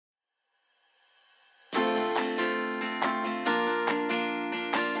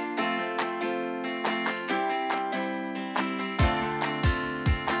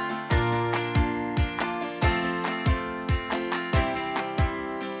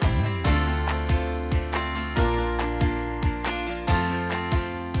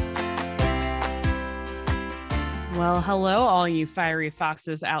Well, hello, all you fiery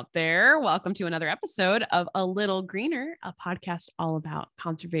foxes out there. Welcome to another episode of A Little Greener, a podcast all about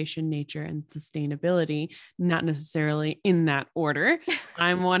conservation, nature, and sustainability, not necessarily in that order.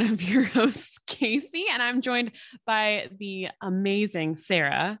 I'm one of your hosts, Casey, and I'm joined by the amazing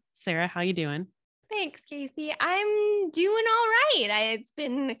Sarah. Sarah, how you doing? Thanks, Casey. I'm doing all right. It's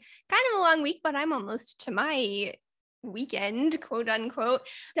been kind of a long week, but I'm almost to my weekend, quote unquote.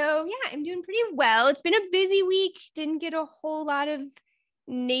 So yeah, I'm doing pretty well. It's been a busy week. Didn't get a whole lot of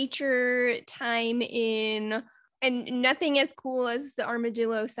nature time in, and nothing as cool as the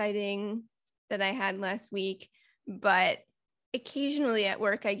armadillo sighting that I had last week. But occasionally at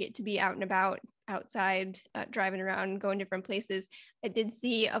work, I get to be out and about outside, driving around, going different places. I did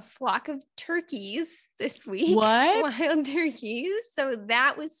see a flock of turkeys this week. What? Wild turkeys. So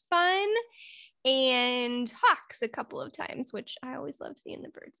that was fun. And hawks a couple of times, which I always love seeing the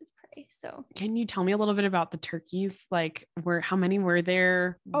birds of prey. So can you tell me a little bit about the turkeys? Like, how many were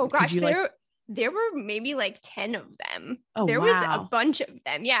there? Oh gosh, there were maybe like 10 of them. Oh, there wow. was a bunch of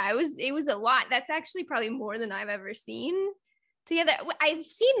them. Yeah, it was a lot. That's actually probably more than I've ever seen together. I've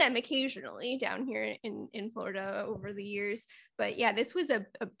seen them occasionally down here in Florida over the years, but yeah, this was a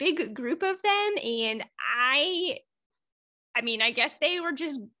big group of them. And I mean, I guess they were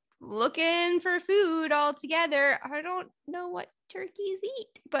just looking for food all together. I don't know what turkeys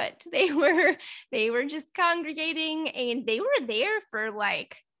eat, but they were just congregating, and they were there for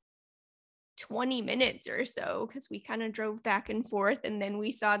like 20 minutes or so, because we kind of drove back and forth, and then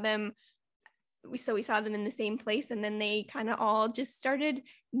we saw them in the same place, and then they kind of all just started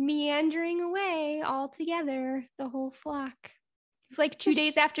meandering away all together, the whole flock. It was like 2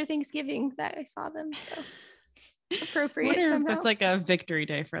 days after Thanksgiving that I saw them, so appropriate. I wonder somehow. if it's like a victory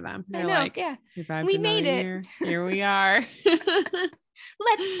day for them. They're I know, like, yeah, we made it. Year. Here we are.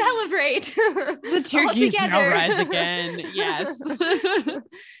 Let's celebrate. The turkeys shall rise again. Yes. So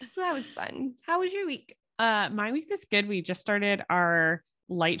that was fun. How was your week? My week was good. We just started our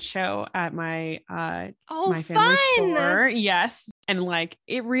light show at my my family's fun store. Yes. And like,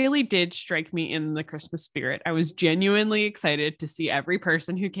 it really did strike me in the Christmas spirit. I was genuinely excited to see every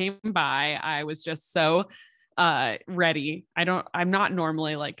person who came by. I was just so ready. I'm not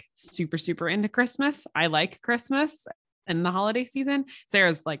normally like super into Christmas. I like Christmas and the holiday season.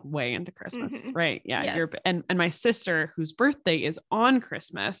 Sarah's like way into Christmas, right? Yeah. Yes. And my sister, whose birthday is on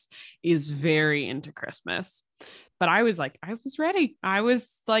Christmas, is very into Christmas. But I was ready. I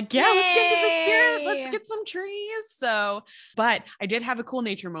was like, yeah, let's get into the spirit. Let's get some trees. So, but I did have a cool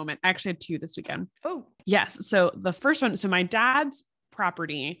nature moment. I actually had 2 this weekend. Oh, yes. So the first one, so my dad's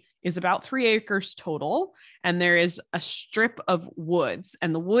property is about 3 acres total. And there is a strip of woods,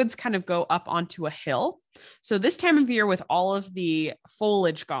 and the woods kind of go up onto a hill. So this time of year, with all of the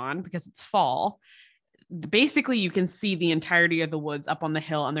foliage gone, because it's fall, basically you can see the entirety of the woods up on the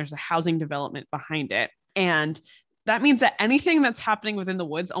hill, and there's a housing development behind it. And that means that anything that's happening within the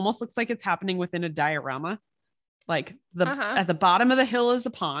woods almost looks like it's happening within a diorama. Like at the bottom of the hill is a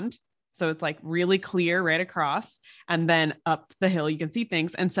pond. So it's like really clear right across. And then up the hill, you can see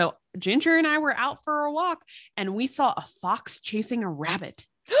things. And so Ginger and I were out for a walk, and we saw a fox chasing a rabbit.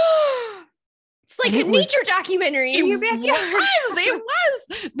 It's like a nature documentary in your backyard. It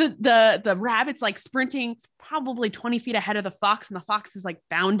was. The rabbit's like sprinting probably 20 feet ahead of the fox, and the fox is like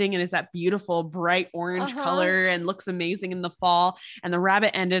bounding and is that beautiful bright orange color and looks amazing in the fall. And the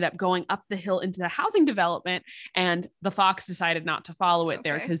rabbit ended up going up the hill into the housing development, and the fox decided not to follow it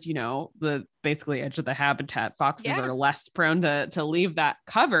there because, you know, the basically edge of the habitat, foxes are less prone to leave that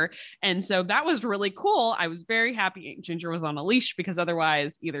cover. And so that was really cool. I was very happy Ginger was on a leash, because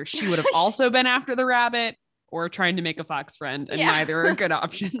otherwise either she would have also been after the rabbit or trying to make a fox friend, and neither are good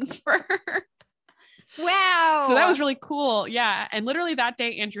options for her. Wow. So that was really cool. Yeah. And literally that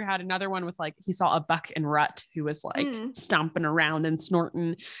day, Andrew had another one with like, he saw a buck and rut who was like stomping around and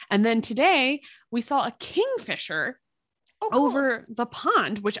snorting. And then today we saw a kingfisher over the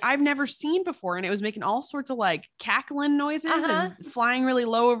pond, which I've never seen before. And it was making all sorts of like cackling noises and flying really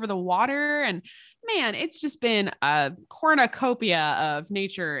low over the water. And man, it's just been a cornucopia of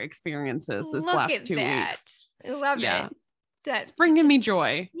nature experiences this last 2 weeks. I love it. That's bringing me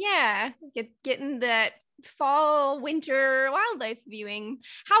joy. Yeah. Getting that fall, winter wildlife viewing.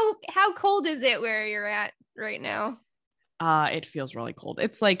 How cold is it where you're at right now? It feels really cold.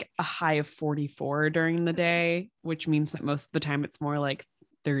 It's like a high of 44 during the day, which means that most of the time it's more like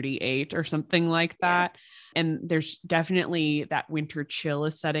 38 or something like that. And there's definitely that winter chill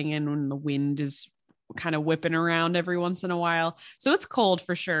is setting in when the wind is kind of whipping around every once in a while. So it's cold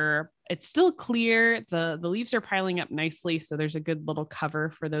for sure. It's still clear. The leaves are piling up nicely. So there's a good little cover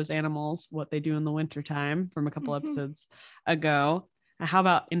for those animals, what they do in the wintertime from a couple episodes ago. How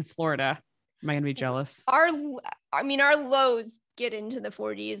about in Florida? Am I going to be jealous? Our lows get into the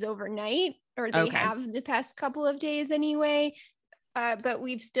 40s overnight, or they have the past couple of days anyway. But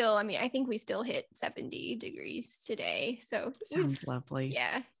we've still, I think we still hit 70 degrees today. So sounds lovely.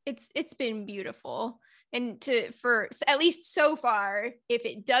 Yeah, it's been beautiful. And for at least so far, if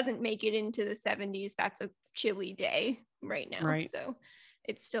it doesn't make it into the 70s, that's a chilly day right now. Right. So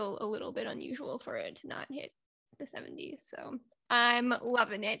it's still a little bit unusual for it to not hit the 70s. So I'm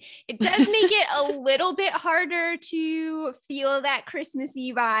loving it. It does make it a little bit harder to feel that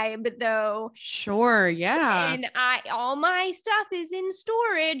Christmassy vibe though. Sure. Yeah. And all my stuff is in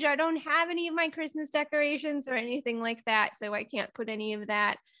storage. I don't have any of my Christmas decorations or anything like that. So I can't put any of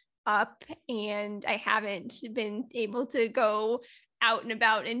that up, and I haven't been able to go out and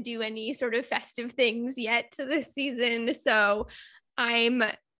about and do any sort of festive things yet this season. So I'm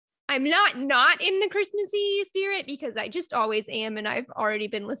not in the Christmassy spirit, because I just always am. And I've already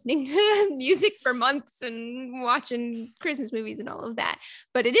been listening to music for months and watching Christmas movies and all of that.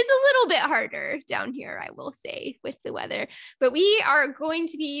 But it is a little bit harder down here, I will say, with the weather. But we are going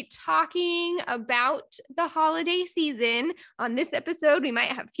to be talking about the holiday season on this episode. We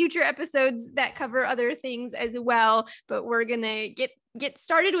might have future episodes that cover other things as well, but we're going to get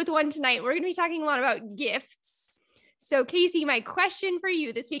started with one tonight. We're going to be talking a lot about gifts. So Casey, my question for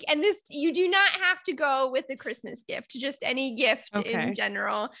you this week, and this, you do not have to go with the Christmas gift, just any gift in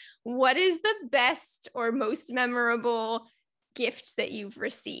general. What is the best or most memorable gift that you've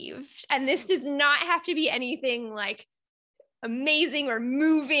received? And this does not have to be anything like amazing or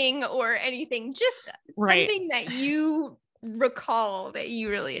moving or anything, just something that you recall that you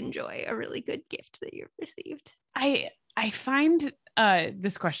really enjoy, a really good gift that you've received. I find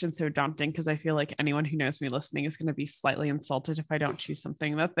this question so daunting, because I feel like anyone who knows me listening is going to be slightly insulted if I don't choose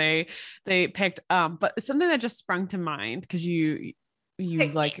something that they picked. But something that just sprung to mind, because you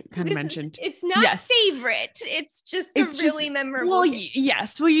like kind of mentioned, it's not favorite. It's just really memorable. Well,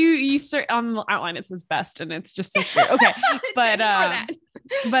 yes. Well, you start on the outline. It says best, and it's just so great. Okay.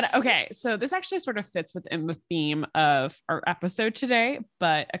 But okay. So this actually sort of fits within the theme of our episode today.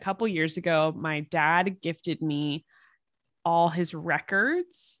 But a couple years ago, my dad gifted me all his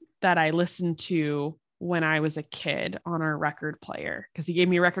records that I listened to when I was a kid on our record player, because he gave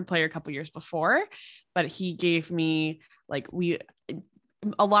me a record player a couple years before, but he gave me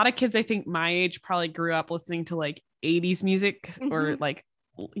a lot of kids, I think my age, probably grew up listening to like 80s music or like,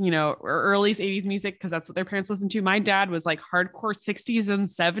 or early 80s music, because that's what their parents listened to. My dad was like hardcore 60s and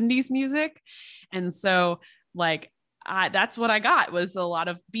 70s music. And so like, that's what I got, was a lot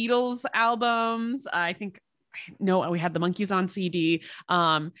of Beatles albums. I think, no, we had the Monkees on CD.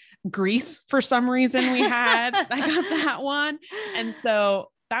 Grease, for some reason, we had. I got that one. And so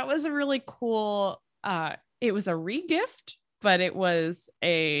that was a really cool, it was a re-gift, but it was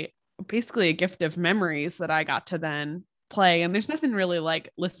basically a gift of memories that I got to then play. And there's nothing really like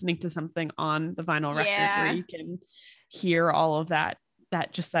listening to something on the vinyl record where you can hear all of that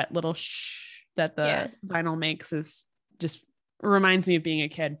just that little shh that the vinyl makes is just reminds me of being a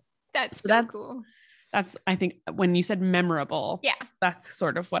kid. That's so cool. That's, I think, when you said memorable, that's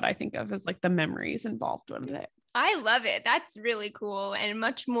sort of what I think of as like the memories involved with it. I love it. That's really cool and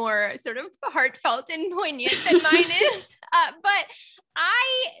much more sort of heartfelt and poignant than mine is. But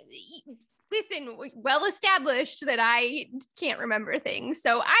listen, well established that I can't remember things.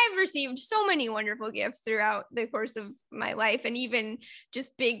 So I've received so many wonderful gifts throughout the course of my life, and even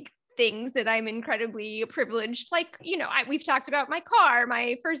just big things that I'm incredibly privileged. Like, we've talked about my car.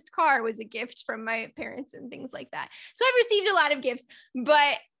 My first car was a gift from my parents and things like that. So I've received a lot of gifts,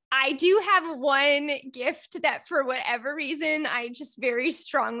 but I do have one gift that for whatever reason, I just very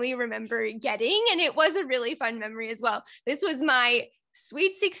strongly remember getting. And it was a really fun memory as well. This was my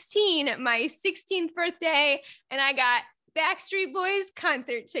Sweet 16, my 16th birthday. And I got Backstreet Boys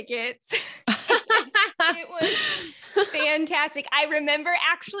concert tickets. It was fantastic. I remember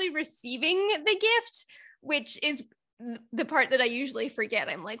actually receiving the gift, which is the part that I usually forget.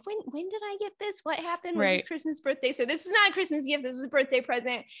 I'm like, when did I get this? What happened? Was this Christmas birthday? So this was not a Christmas gift. This was a birthday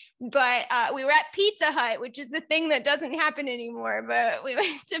present. But we were at Pizza Hut, which is the thing that doesn't happen anymore. But we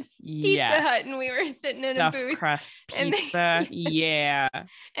went to Pizza Hut and we were sitting in a booth. Crust pizza.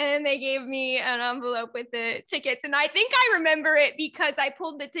 And they gave me an envelope with the tickets. And I think I remember it because I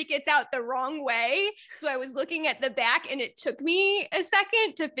pulled the tickets out the wrong way. So I was looking at the back and it took me a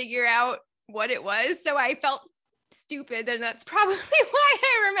second to figure out what it was. So I felt stupid, and that's probably why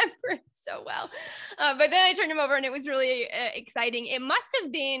I remember it so well. But then I turned him over and it was really exciting.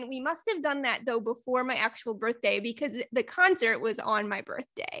 We must have done that though before my actual birthday because the concert was on my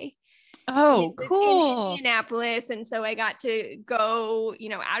birthday. Oh, cool. In Indianapolis. And so I got to go,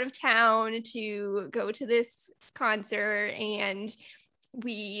 out of town to go to this concert, and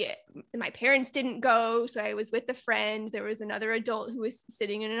my parents didn't go. So I was with a friend. There was another adult who was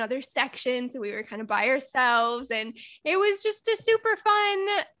sitting in another section. So we were kind of by ourselves, and it was just a super fun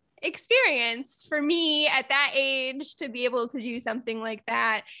experience for me at that age to be able to do something like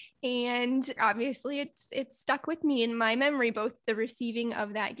that. And obviously it's stuck with me in my memory, both the receiving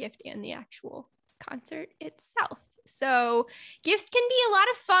of that gift and the actual concert itself. So gifts can be a lot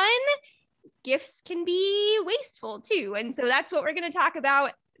of fun. Gifts can be wasteful too. And so that's what we're going to talk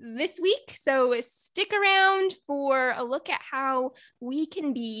about this week. So stick around for a look at how we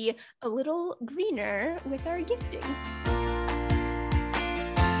can be a little greener with our gifting.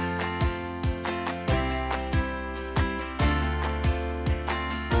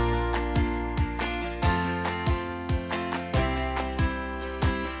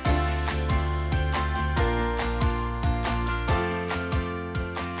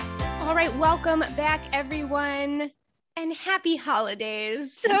 All right, welcome back, everyone, and happy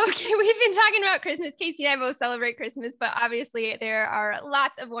holidays. So we've been talking about Christmas. Casey and I both celebrate Christmas, but obviously there are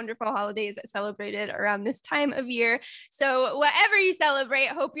lots of wonderful holidays celebrated around this time of year. So whatever you celebrate,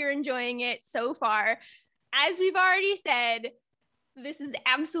 hope you're enjoying it so far. As we've already said, this is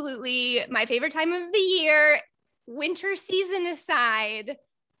absolutely my favorite time of the year. Winter season aside,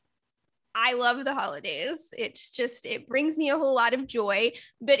 I love the holidays. It brings me a whole lot of joy.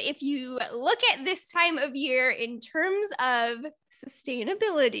 But if you look at this time of year in terms of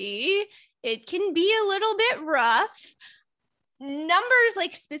sustainability, it can be a little bit rough. Numbers,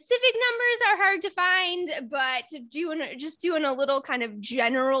 like specific numbers, are hard to find, but doing a little kind of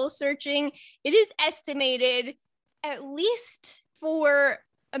general searching, it is estimated, at least for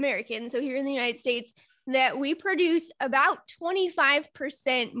Americans, so here in the United States, that we produce about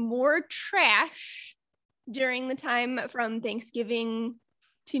 25% more trash during the time from Thanksgiving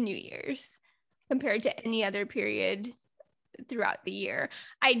to New Year's compared to any other period throughout the year.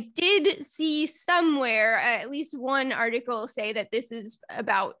 I did see somewhere, at least one article, say that this is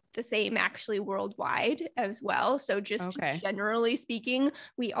about the same actually worldwide as well. So just generally speaking,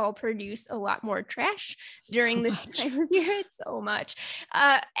 we all produce a lot more trash during this time of year. It's so much.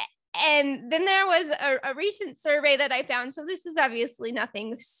 And then there was a recent survey that I found. So this is obviously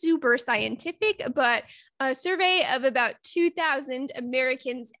nothing super scientific, but a survey of about 2,000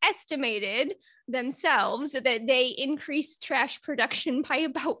 Americans estimated themselves that they increased trash production by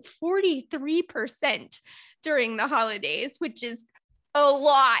about 43% during the holidays, which is a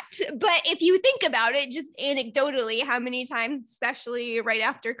lot. But if you think about it, just anecdotally, how many times, especially right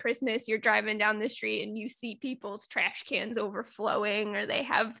after Christmas, you're driving down the street and you see people's trash cans overflowing, or they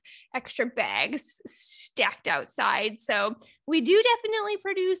have extra bags stacked outside. So we do definitely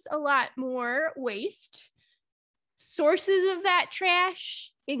produce a lot more waste. Sources of that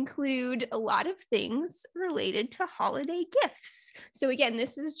trash include a lot of things related to holiday gifts. So again,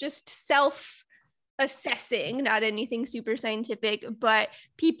 this is just self-assessing, not anything super scientific, but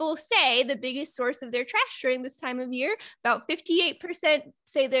people say the biggest source of their trash during this time of year, about 58%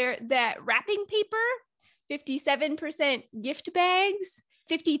 say that wrapping paper, 57% gift bags,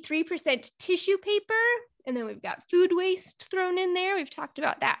 53% tissue paper, and then we've got food waste thrown in there. We've talked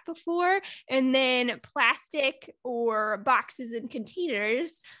about that before. And then plastic or boxes and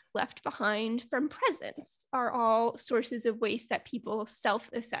containers left behind from presents are all sources of waste that people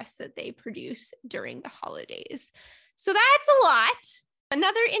self-assess that they produce during the holidays. So that's a lot.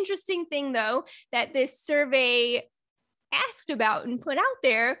 Another interesting thing, though, that this survey asked about and put out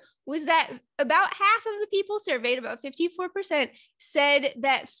there was that about half of the people surveyed, about 54%, said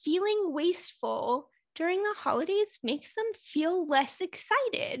that feeling wasteful during the holidays makes them feel less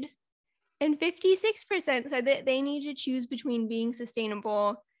excited. And 56% said that they need to choose between being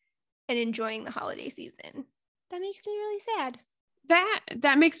sustainable and enjoying the holiday season. That makes me really sad.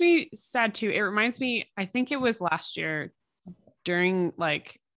 That makes me sad too. It reminds me, I think it was last year during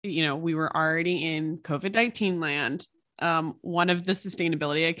we were already in COVID-19 land. One of the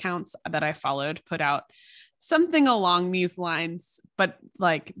sustainability accounts that I followed put out something along these lines, but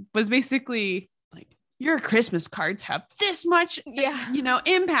was basically your Christmas cards have this much,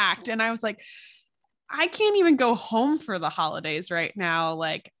 impact. And I was like, I can't even go home for the holidays right now.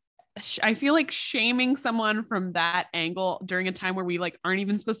 I feel like shaming someone from that angle during a time where we aren't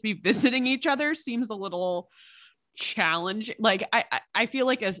even supposed to be visiting each other seems a little challenging. I feel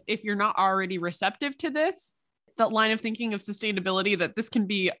like if you're not already receptive to this, that line of thinking of sustainability, that this can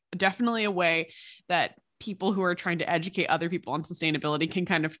be definitely a way that people who are trying to educate other people on sustainability can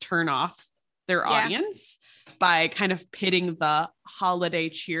kind of turn off their audience by kind of pitting the holiday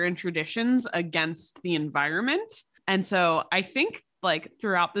cheer and traditions against the environment. And so I think like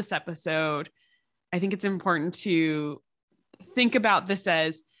throughout this episode, I think it's important to think about this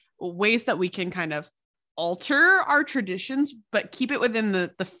as ways that we can kind of alter our traditions, but keep it within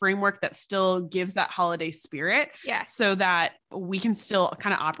the framework that still gives that holiday spirit. So that we can still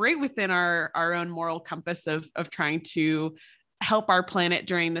kind of operate within our own moral compass of trying to help our planet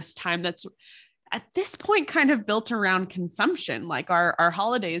during this time that's at this point kind of built around consumption. Like our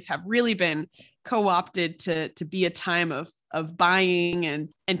holidays have really been co-opted to be a time of buying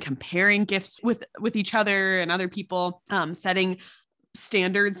and comparing gifts with each other and other people, setting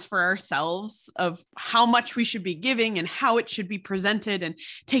standards for ourselves of how much we should be giving and how it should be presented, and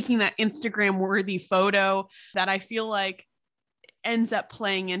taking that Instagram worthy photo that I feel like ends up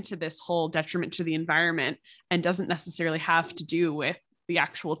playing into this whole detriment to the environment and doesn't necessarily have to do with the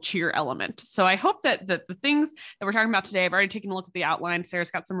actual cheer element. So I hope that the things that we're talking about today, I've already taken a look at the outline.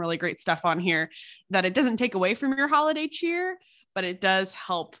 Sarah's got some really great stuff on here, that it doesn't take away from your holiday cheer, but it does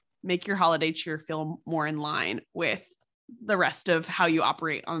help make your holiday cheer feel more in line with the rest of how you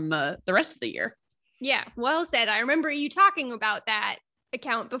operate on the rest of the year. Yeah, well said. I remember you talking about that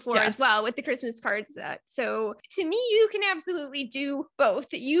account before as well with the Christmas cards. So to me, you can absolutely do both.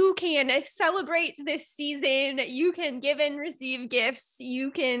 You can celebrate this season. You can give and receive gifts.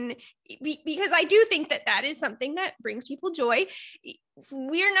 You can, because I do think that is something that brings people joy.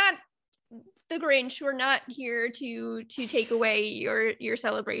 We're not the Grinch. We're not here to take away your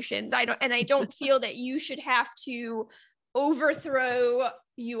celebrations. I don't feel that you should have to overthrow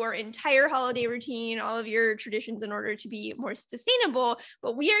your entire holiday routine, all of your traditions, in order to be more sustainable.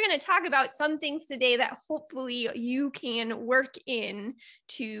 But we are going to talk about some things today that hopefully you can work in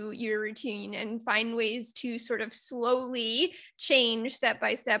to your routine and find ways to sort of slowly change step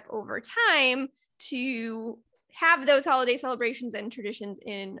by step over time to have those holiday celebrations and traditions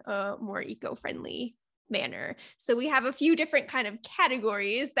in a more eco-friendly manner. So we have a few different kind of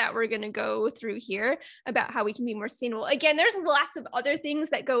categories that we're going to go through here about how we can be more sustainable. Again, there's lots of other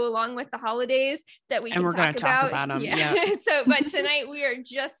things that go along with the holidays that we can talk about. Them. Yeah. But tonight we are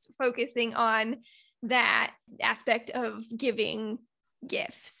just focusing on that aspect of giving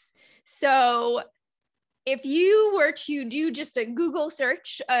gifts. So if you were to do just a Google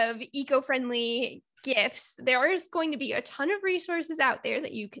search of eco-friendly gifts, there is going to be a ton of resources out there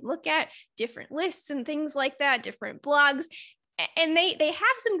that you can look at, different lists and things like that, different blogs, and they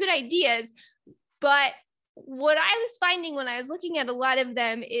have some good ideas. But what I was finding when I was looking at a lot of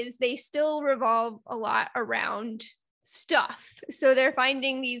them is they still revolve a lot around stuff. So they're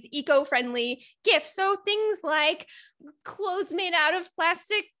finding these eco-friendly gifts. So things like clothes made out of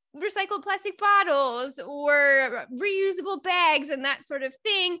recycled plastic bottles or reusable bags and that sort of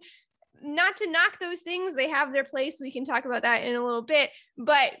thing. Not to knock those things, they have their place. We can talk about that in a little bit.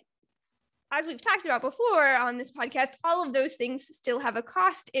 But as we've talked about before on this podcast, all of those things still have a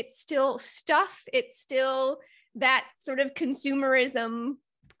cost. It's still stuff. It's still that sort of consumerism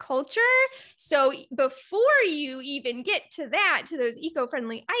culture. So before you even get to those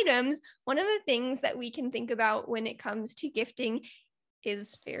eco-friendly items, one of the things that we can think about when it comes to gifting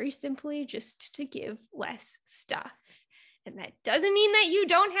is very simply just to give less stuff. And that doesn't mean that you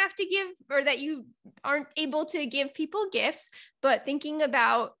don't have to give, or that you aren't able to give people gifts, but thinking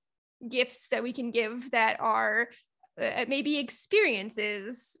about gifts that we can give that are maybe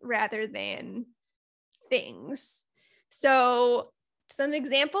experiences rather than things. So some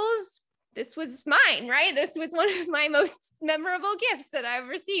examples, this was mine, right? This was one of my most memorable gifts that I've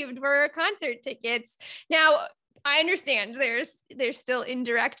received for concert tickets. Now, I understand there's still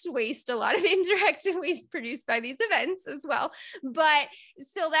indirect waste, a lot of indirect waste produced by these events as well. But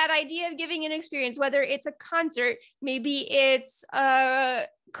still, that idea of giving an experience, whether it's a concert, maybe it's a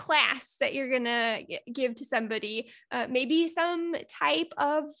class that you're going to give to somebody, maybe some type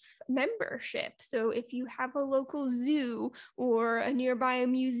of membership. So if you have a local zoo or a nearby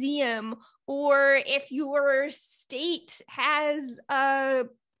museum, or if your state has a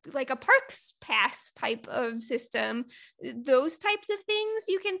parks pass type of system, those types of things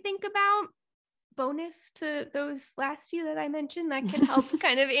you can think about. Bonus to those last few that I mentioned, that can help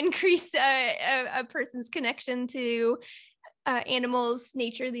kind of increase a person's connection to animals,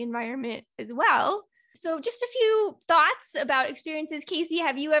 nature, the environment as well. So just a few thoughts about experiences. Casey,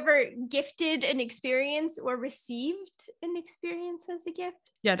 have you ever gifted an experience or received an experience as a gift?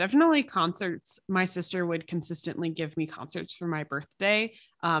 Yeah, definitely concerts. My sister would consistently give me concerts for my birthday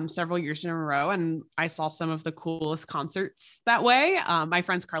several years in a row. And I saw some of the coolest concerts that way. My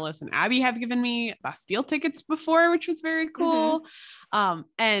friends Carlos and Abby have given me Bastille tickets before, which was very cool.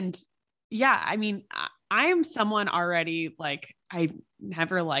 And yeah, I mean, I am someone already like, I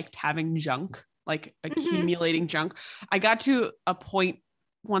never liked having junk, like accumulating junk. I got to a point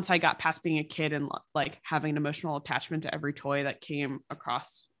once I got past being a kid and like having an emotional attachment to every toy that came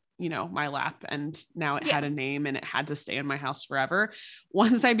across, my lap, and now it had a name and it had to stay in my house forever.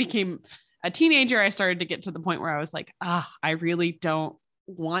 Once I became a teenager, I started to get to the point where I was like, I really don't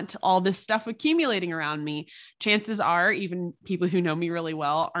want all this stuff accumulating around me. Chances are even people who know me really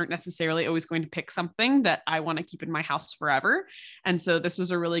well aren't necessarily always going to pick something that I want to keep in my house forever. And so this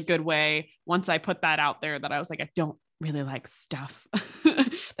was a really good way, once I put that out there, that I was like, I don't really like stuff,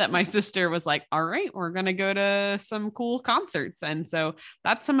 that my sister was like, all right, we're going to go to some cool concerts. And so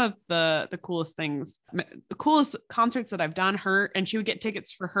that's some of the coolest things, the coolest concerts that I've done. Her, and she would get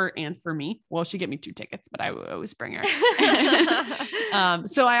tickets for her and for me. Well, she'd get me 2 tickets, but I would always bring her.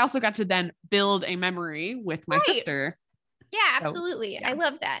 So I also got to then build a memory with my sister. Yeah, absolutely. So, I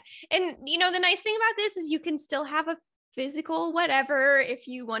love that. And the nice thing about this is you can still have a physical whatever if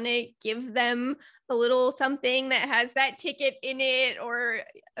you want to give them a little something that has that ticket in it, or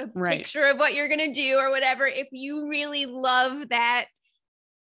a picture of what you're going to do or whatever. If you really love that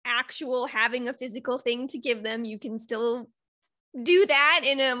actual having a physical thing to give them, you can still do that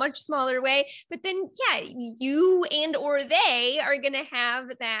in a much smaller way. But then you and or they are going to have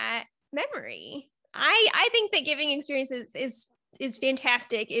that memory. I think that giving experiences is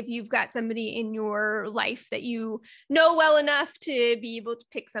fantastic if you've got somebody in your life that you know well enough to be able to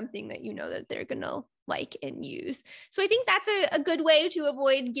pick something that you know that they're gonna like and use. So I think that's a good way to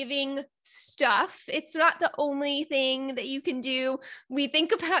avoid giving stuff. It's not the only thing that you can do. We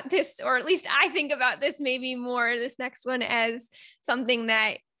think about this, or at least I think about this maybe more, this next one, as something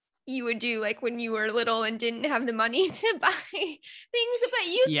that you would do like when you were little and didn't have the money to buy things, but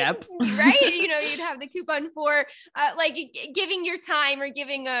you can, right? You'd have the coupon for like giving your time or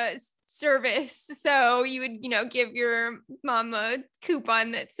giving a service. So you would, give your mom a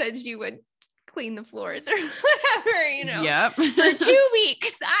coupon that says you would clean the floors or whatever, for 2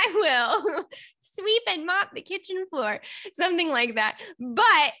 weeks, I will sweep and mop the kitchen floor, something like that.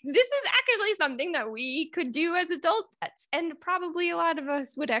 But this is actually something that we could do as adult pets, and probably a lot of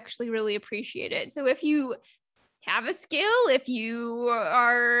us would actually really appreciate it. So if you have a skill, if you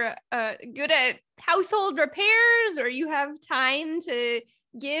are good at household repairs, or you have time to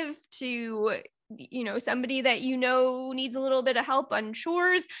give to somebody that needs a little bit of help on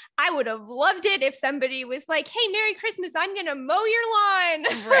chores, I would have loved it if somebody was like, hey, Merry Christmas, I'm gonna mow your lawn.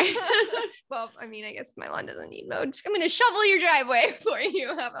 Right. Well, I mean, I guess my lawn doesn't need mowed. I'm gonna shovel your driveway for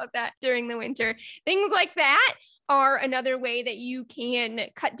you. How about that during the winter? Things like that are another way that you can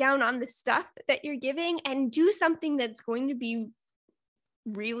cut down on the stuff that you're giving and do something that's going to be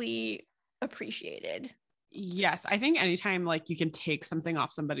really appreciated. Yes, I think anytime like you can take something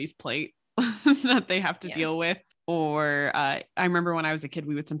off somebody's plate that they have to deal with. Or I remember when I was a kid,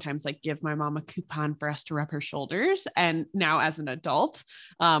 we would sometimes like give my mom a coupon for us to rub her shoulders. And now as an adult,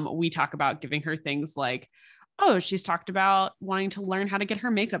 we talk about giving her things like, oh, she's talked about wanting to learn how to get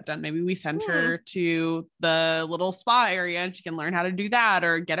her makeup done. Maybe we send her to the little spa area and she can learn how to do that,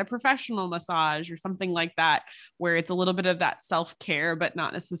 or get a professional massage or something like that, where it's a little bit of that self-care, but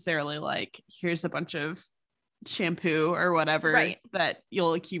not necessarily like, here's a bunch of shampoo or whatever that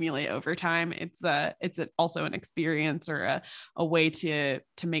you'll accumulate over time. It's also an experience, or a way to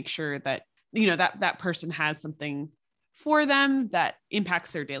make sure that that person has something for them that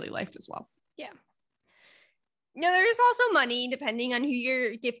impacts their daily life as well. There's also money depending on who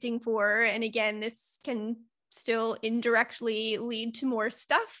you're gifting for, and again, this can still indirectly lead to more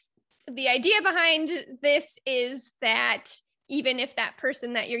stuff. The idea behind this is that even if that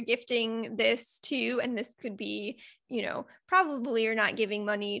person that you're gifting this to, and this could be, probably you're not giving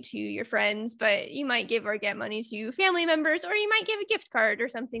money to your friends, but you might give or get money to family members, or you might give a gift card or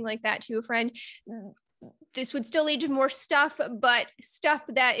something like that to a friend. This would still lead to more stuff, but stuff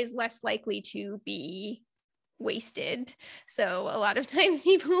that is less likely to be wasted. So a lot of times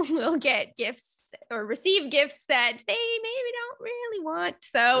people will get gifts or receive gifts that they maybe don't really want.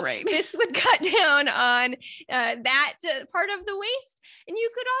 So this would cut down on that part of the waste. And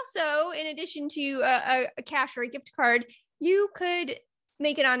you could also, in addition to a cash or a gift card, you could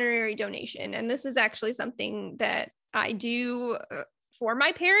make an honorary donation. And this is actually something that I do for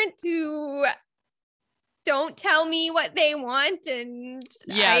my parents who don't tell me what they want, and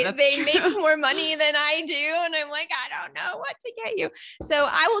they true. make more money than I do, and I'm like, I don't know what to get you. So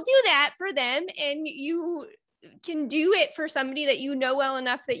I will do that for them, and you can do it for somebody that you know well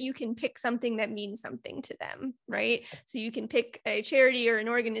enough that you can pick something that means something to them, right? So you can pick a charity or an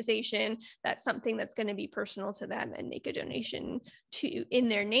organization that's something that's going to be personal to them and make a donation to in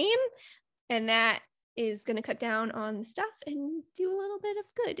their name, and that is going to cut down on the stuff and do a little bit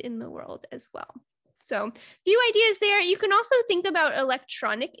of good in the world as well. So a few ideas there. You can also think about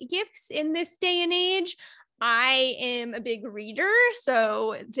electronic gifts in this day and age. I am a big reader,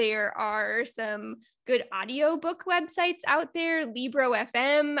 so there are some good audiobook websites out there. Libro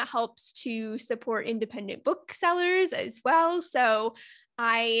FM helps to support independent booksellers as well. So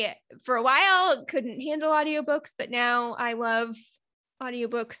I, for a while, couldn't handle audiobooks, but now I love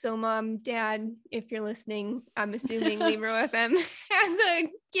audiobooks. So Mom, Dad, if you're listening, I'm assuming Libro FM has a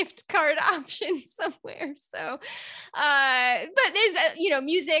gift card option somewhere. So, but there's,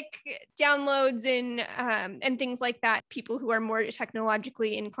 music downloads and things like that. People who are more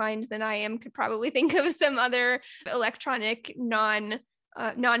technologically inclined than I am could probably think of some other electronic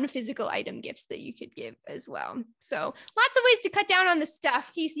non-physical item gifts that you could give as well. So lots of ways to cut down on the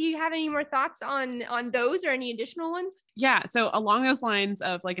stuff. Casey, you have any more thoughts on those or any additional ones? Yeah. So along those lines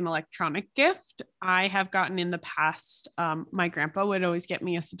of like an electronic gift, I have gotten in the past, my grandpa would always get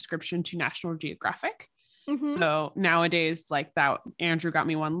me a subscription to National Geographic. Mm-hmm. So nowadays, like that, Andrew got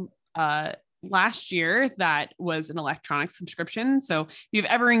me one last year that was an electronic subscription. So if you've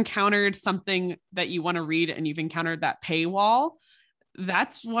ever encountered something that you want to read and you've encountered that paywall,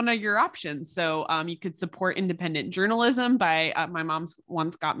 that's one of your options. So you could support independent journalism by my mom's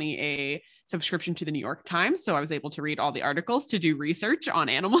once got me a subscription to the New York Times. So I was able to read all the articles to do research on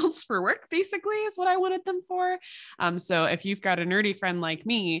animals for work, basically is what I wanted them for. So if you've got a nerdy friend like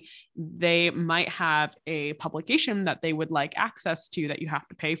me, they might have a publication that they would like access to that you have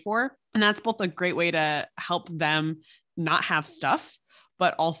to pay for. And that's both a great way to help them not have stuff,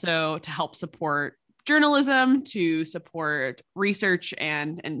 but also to help support journalism, to support research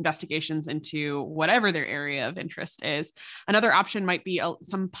and investigations into whatever their area of interest is. Another option might be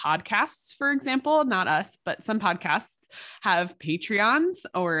some podcasts, for example, not us, but some podcasts have Patreons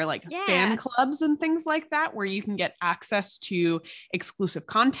or like fan clubs and things like that, where you can get access to exclusive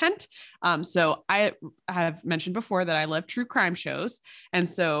content. So I have mentioned before that I love true crime shows. And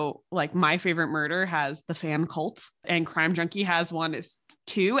so like My Favorite Murder has the fan cult, and Crime Junkie has one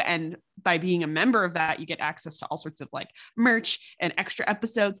too. And by being a member of that, you get access to all sorts of like merch and extra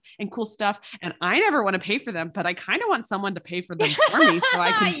episodes and cool stuff. And I never want to pay for them, but I kind of want someone to pay for them for me so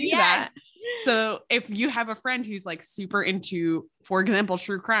I can do that. So if you have a friend who's like super into, for example,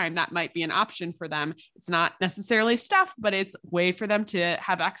 true crime, that might be an option for them. It's not necessarily stuff, but it's a way for them to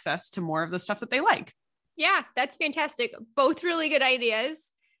have access to more of the stuff that they like. Yeah, that's fantastic. Both really good ideas.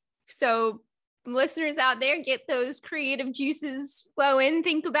 So listeners out there, get those creative juices flowing,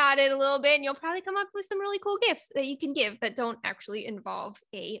 think about it a little bit, and you'll probably come up with some really cool gifts that you can give that don't actually involve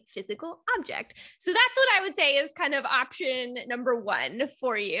a physical object. So that's what I would say is kind of option number one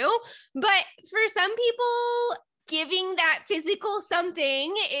for you. But for some people, giving that physical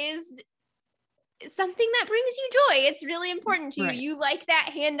something is something that brings you joy. It's really important to you. Right. You like that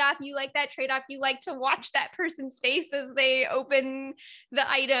handoff, you like that trade-off, you like to watch that person's face as they open the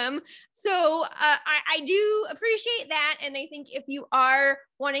item. So I do appreciate that. And I think if you are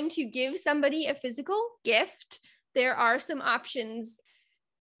wanting to give somebody a physical gift, there are some options.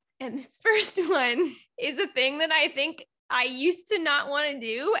 And this first one is a thing that I think I used to not want to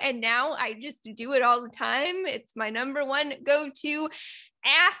do, and now I just do it all the time. It's my number one go-to.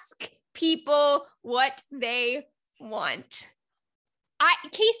 Ask people what they want.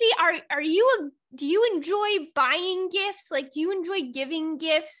 Casey, do you enjoy buying gifts? Like, do you enjoy giving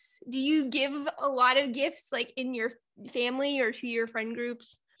gifts? Do you give a lot of gifts like in your family or to your friend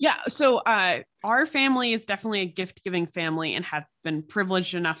groups? Yeah. So our family is definitely a gift giving family and have been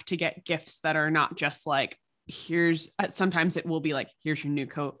privileged enough to get gifts that are not just like, sometimes it will be like, here's your new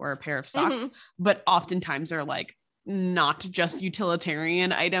coat or a pair of socks, but oftentimes are like, not just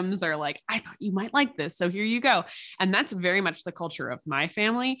utilitarian items, are like, I thought you might like this, so here you go. And that's very much the culture of my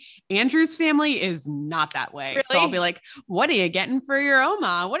family. Andrew's family is not that way. Really? So I'll be like, what are you getting for your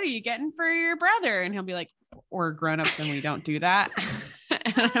Oma? What are you getting for your brother? And he'll be like, we're grown-ups and we don't do that.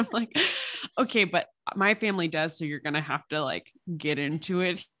 And I'm like, okay, but my family does, so you're gonna have to like get into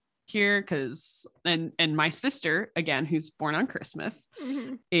it here, because and my sister, again, who's born on Christmas,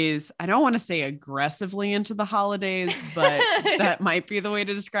 is, I don't want to say aggressively into the holidays, but that might be the way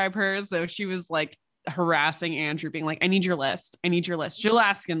to describe her. So she was like harassing Andrew, being like, I need your list. She'll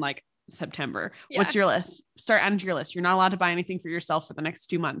ask in like September. Yeah. What's your list? Start adding to your list. You're not allowed to buy anything for yourself for the next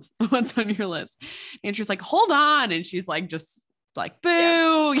 2 months. What's on your list? And she's like, hold on. And she's like, just like,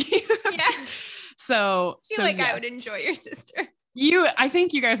 boo. Yeah. So I feel like I would enjoy your sister. I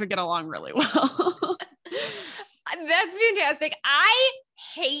think you guys would get along really well. That's fantastic. I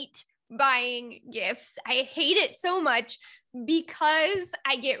hate buying gifts. I hate it so much because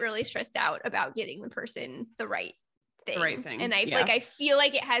I get really stressed out about getting the person the right thing. And I feel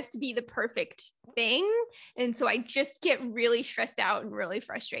like it has to be the perfect thing. And so I just get really stressed out and really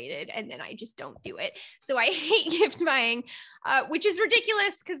frustrated. And then I just don't do it. So I hate gift buying, which is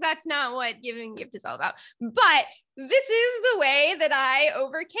ridiculous because that's not what giving a gift is all about. But this is the way that I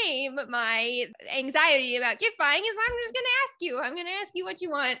overcame my anxiety about gift buying is I'm going to ask you what you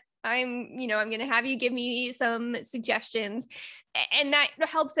want. I'm going to have you give me some suggestions, and that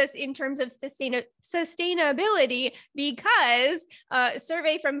helps us in terms of sustainability because a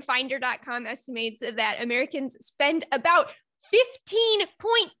survey from finder.com estimates that Americans spend about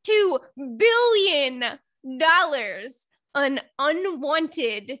 $15.2 billion on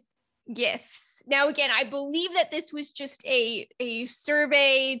unwanted gifts. Now, again, I believe that this was just a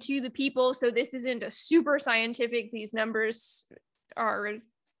survey to the people. So this isn't a super scientific. These numbers are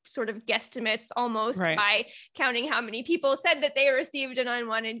sort of guesstimates almost by counting how many people said that they received an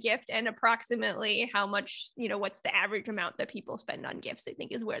unwanted gift and approximately how much, what's the average amount that people spend on gifts, I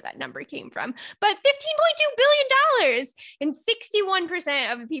think is where that number came from. But $15.2 billion and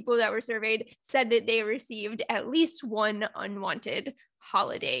 61% of the people that were surveyed said that they received at least one unwanted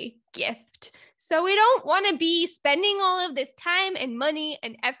holiday gift. So we don't want to be spending all of this time and money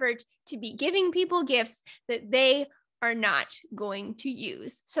and effort to be giving people gifts that they are not going to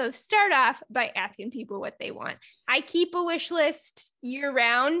use. So start off by asking people what they want. I keep a wish list year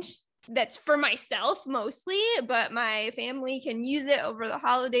round. That's for myself mostly, but my family can use it over the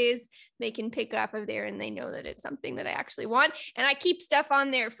holidays. They can pick up of there and they know that it's something that I actually want. And I keep stuff on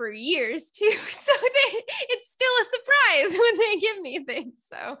there for years too. So it's still a surprise when they give me things.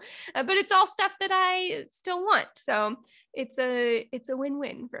 So, but it's all stuff that I still want. So it's a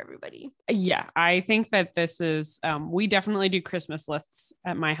win-win for everybody. Yeah. I think that this is, we definitely do Christmas lists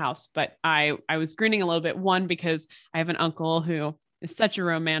at my house, but I was grinning a little bit. One, because I have an uncle who is such a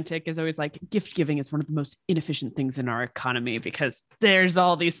romantic, is always like, gift giving is one of the most inefficient things in our economy because there's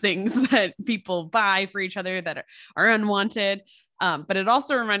all these things that people buy for each other that are unwanted. But it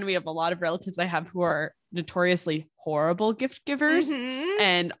also reminded me of a lot of relatives I have who are notoriously horrible gift givers. Mm-hmm.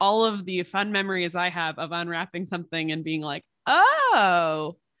 And all of the fun memories I have of unwrapping something and being like,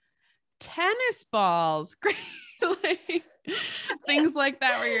 oh, tennis balls. Great. Like, things like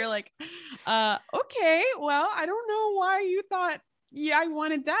that, where you're like, okay, well, I don't know why you thought, yeah, I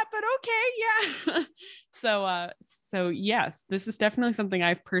wanted that, but okay. Yeah. So yes, this is definitely something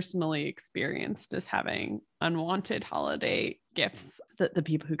I've personally experienced, is having unwanted holiday gifts. The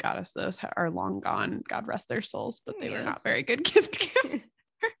people who got us those are long gone. God rest their souls, but they were not very good gift givers.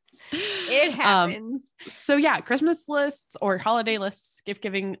 It happens. So yeah, Christmas lists or holiday lists, gift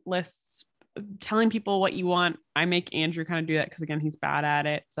giving lists, telling people what you want. I make Andrew kind of do that because, again, he's bad at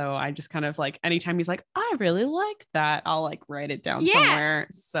it. So I just kind of like, anytime he's like, I really like that, I'll like write it down somewhere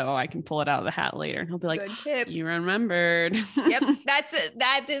so I can pull it out of the hat later. And he'll be like, good tip. You remembered. Yep.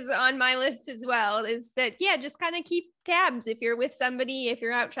 That is on my list as well, is that, just kind of keep tabs. If you're with somebody, if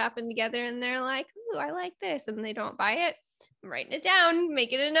you're out shopping together and they're like, ooh, I like this, and they don't buy it, I'm writing it down,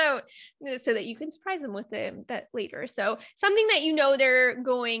 make it a note so that you can surprise them with that later. So something that they're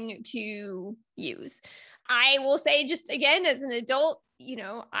going to use. I will say, just again, as an adult,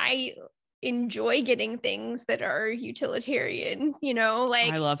 I enjoy getting things that are utilitarian,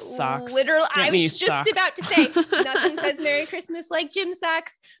 like I love socks. Literally, I was just about to say, nothing says Merry Christmas like gym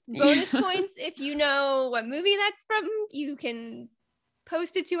socks. Bonus points if you know what movie that's from, you can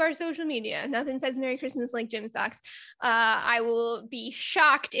post it to our social media. Nothing says Merry Christmas like gym socks. I will be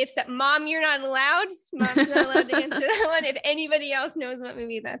shocked if Mom, you're not allowed. Mom's not allowed to answer that one. If anybody else knows what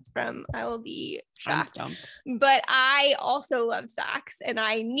movie that's from, I will be shocked. But I also love socks, and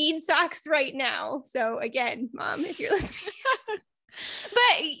I need socks right now. So again, Mom, if you're listening,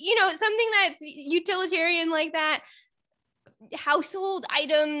 but something that's utilitarian like that, household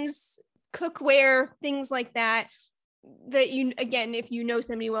items, cookware, things like that if you know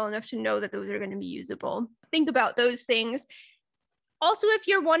somebody well enough to know that those are going to be usable, think about those things. Also, if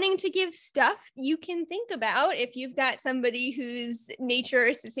you're wanting to give stuff, you can think about, if you've got somebody who's nature or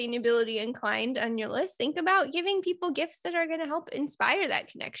sustainability inclined on your list, think about giving people gifts that are going to help inspire that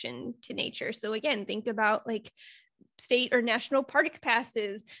connection to nature. So again, think about like state or national park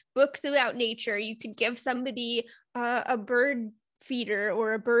passes, books about nature. You could give somebody a bird feeder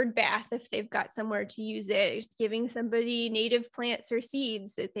or a bird bath if they've got somewhere to use it, giving somebody native plants or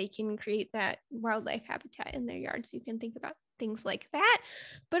seeds that they can create that wildlife habitat in their yard. So you can think about things like that,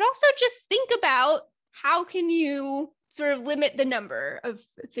 but also just think about how can you sort of limit the number of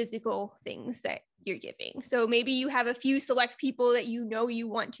physical things that you're giving. So maybe you have a few select people that you know you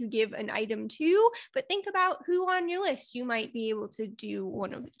want to give an item to, but think about who on your list you might be able to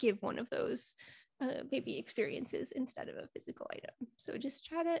give one of those maybe experiences instead of a physical item. So just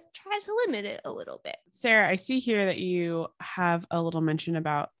try to limit it a little bit. Sarah, I see here that you have a little mention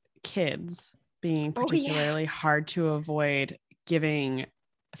about kids being particularly hard to avoid giving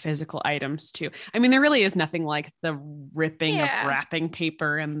physical items to. I mean, there really is nothing like the ripping of wrapping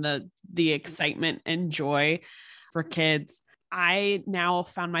paper and the excitement and joy for kids. I now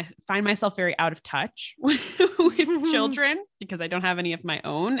find myself very out of touch with children because I don't have any of my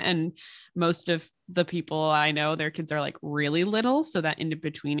own. And most of the people I know, their kids are like really little. So that in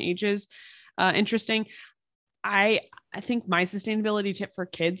between ages, interesting. I think my sustainability tip for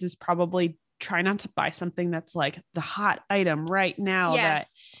kids is probably try not to buy something that's like the hot item right now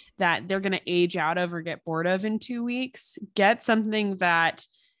that they're going to age out of or get bored of in 2 weeks. Get something that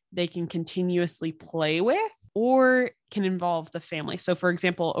they can continuously play with or can involve the family. So for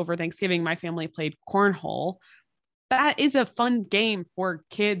example, over Thanksgiving, my family played cornhole. That is a fun game for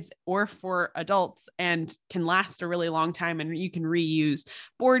kids or for adults and can last a really long time. And you can reuse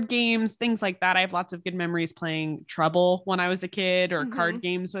board games, things like that. I have lots of good memories playing Trouble when I was a kid or card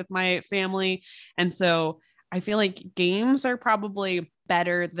games with my family. And so I feel like games are probably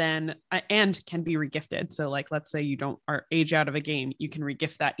better than and can be regifted. So like, let's say you are age out of a game, you can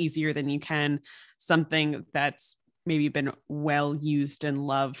regift that easier than you can something that's maybe been well used and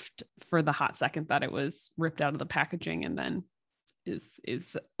loved for the hot second that it was ripped out of the packaging and then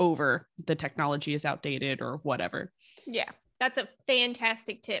is over. The technology is outdated or whatever. Yeah, that's a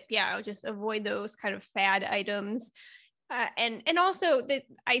fantastic tip. Yeah, I'll just avoid those kind of fad items. And also that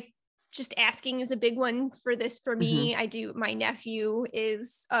just asking is a big one for this for me. My nephew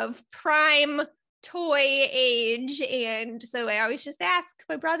is of prime toy age. And so I always just ask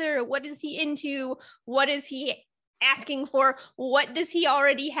my brother, what is he into? What is he asking for? What does he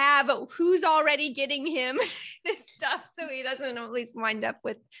already have? Who's already getting him this stuff? So he doesn't at least wind up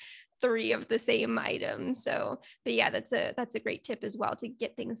with 3 of the same item. So, but yeah, that's a great tip as well to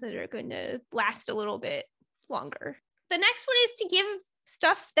get things that are going to last a little bit longer. The next one is to give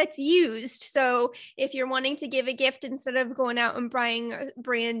stuff that's used. So if you're wanting to give a gift instead of going out and buying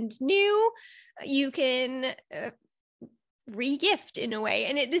brand new, you can re-gift in a way.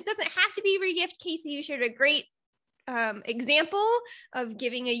 And this doesn't have to be re-gift. Casey, you shared a great example of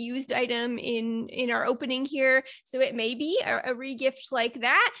giving a used item in our opening here. So it may be a re-gift like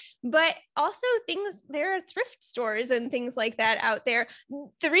that, but also there are thrift stores and things like that out there.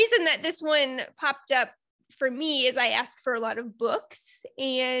 The reason that this one popped up for me is I ask for a lot of books,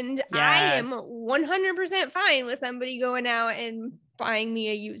 and I am 100% fine with somebody going out and buying me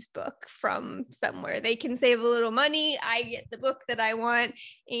a used book from somewhere. They can save a little money. I get the book that I want,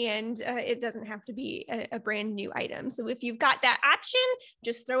 and it doesn't have to be a brand new item. So if you've got that option,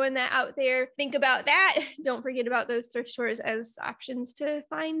 just throwing that out there, think about that. Don't forget about those thrift stores as options to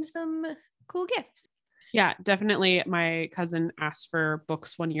find some cool gifts. Yeah, definitely. My cousin asked for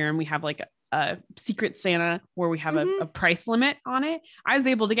books one year, and we have like a Secret Santa where we have a price limit on it. I was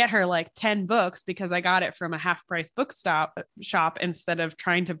able to get her like 10 books because I got it from a half price shop instead of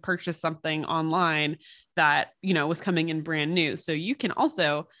trying to purchase something online that, was coming in brand new. So you can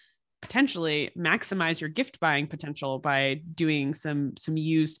also potentially maximize your gift buying potential by doing some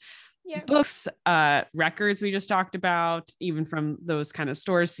used books, records we just talked about, even from those kind of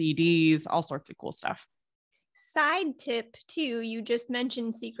stores, CDs, all sorts of cool stuff. Side tip too, you just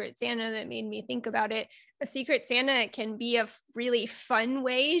mentioned Secret Santa. That made me think about it. A Secret Santa can be a really fun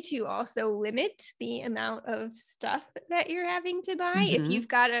way to also limit the amount of stuff that you're having to buy. If you've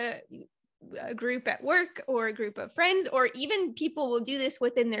got a group at work or a group of friends, or even people will do this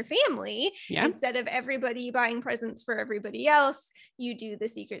within their family. Instead of everybody buying presents for everybody else, you do the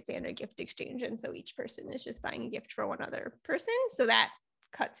Secret Santa gift exchange. And so each person is just buying a gift for one other person. So that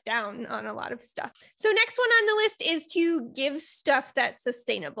cuts down on a lot of stuff. So next one on the list is to give stuff that's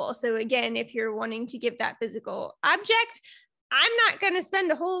sustainable. So again, if you're wanting to give that physical object, I'm not going to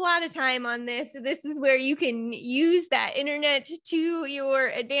spend a whole lot of time on this. This is where you can use that internet to your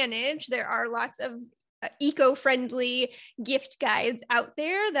advantage. There are lots of eco-friendly gift guides out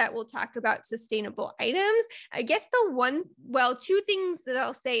there that will talk about sustainable items. I guess two things that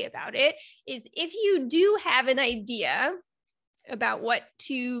I'll say about it is if you do have an idea about what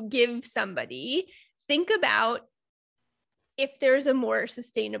to give somebody, think about if there's a more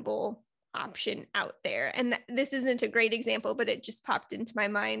sustainable option out there. And this isn't a great example, but it just popped into my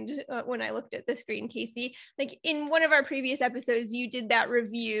mind when I looked at the screen, Casey. Like in one of our previous episodes, you did that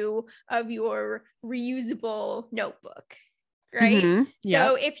review of your reusable notebook, right? Mm-hmm. Yep.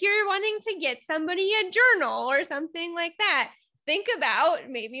 So if you're wanting to get somebody a journal or something like that, think about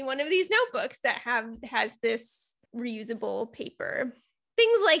maybe one of these notebooks that has this reusable paper.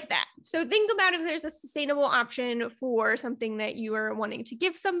 Things like that. So think about if there's a sustainable option for something that you are wanting to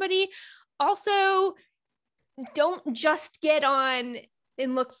give somebody. Also, don't just get on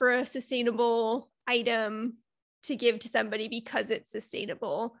and look for a sustainable item to give to somebody because it's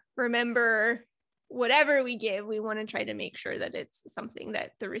sustainable. Remember, whatever we give, we want to try to make sure that it's something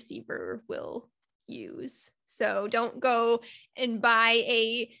that the receiver will use. So don't go and buy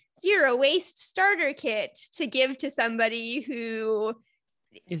a zero waste starter kit to give to somebody who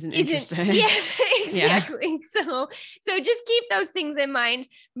isn't interested. Yeah, exactly. Yeah. So just keep those things in mind.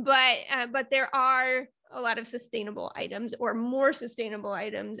 But there are a lot of sustainable items or more sustainable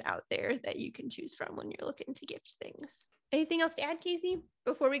items out there that you can choose from when you're looking to gift things. Anything else to add, Casey,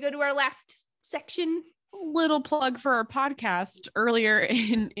 before we go to our last section? Little plug for our podcast. Earlier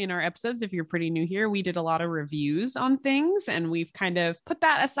in our episodes, if you're pretty new here, we did a lot of reviews on things, and we've kind of put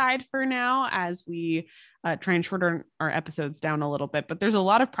that aside for now as we try and shorten our episodes down a little bit. But there's a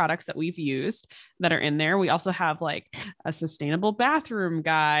lot of products that we've used that are in there. We also have like a sustainable bathroom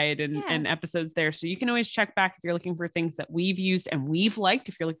guide and episodes there. So you can always check back if you're looking for things that we've used and we've liked.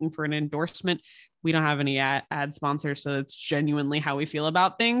 If you're looking for an endorsement, we don't have any ad sponsors, so it's genuinely how we feel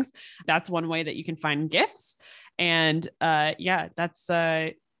about things. That's one way that you can find gifts. And that's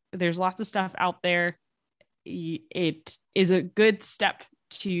there's lots of stuff out there. It is a good step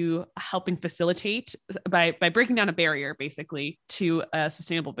to helping facilitate by breaking down a barrier basically to a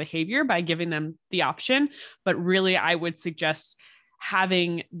sustainable behavior by giving them the option. But really, I would suggest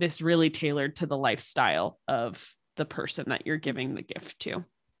having this really tailored to the lifestyle of the person that you're giving the gift to.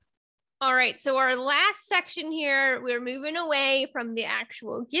 All right, so our last section here, we're moving away from the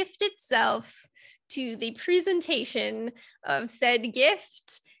actual gift itself to the presentation of said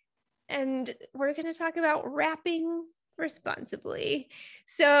gift. And we're going to talk about wrapping responsibly.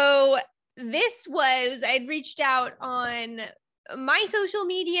 So I'd reached out on my social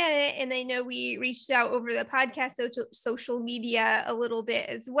media, and I know we reached out over the podcast social media a little bit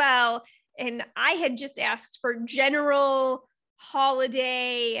as well. And I had just asked for general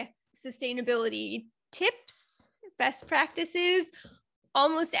holiday sustainability tips, best practices.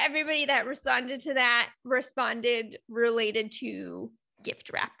 Almost everybody that responded to that responded related to gift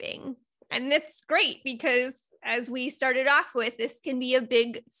wrapping. And that's great because as we started off with, this can be a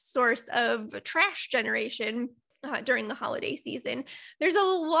big source of trash generation during the holiday season. There's a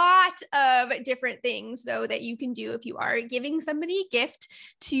lot of different things though that you can do if you are giving somebody a gift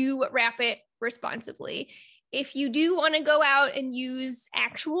to wrap it responsibly. If you do want to go out and use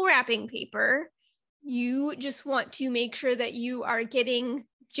actual wrapping paper, you just want to make sure that you are getting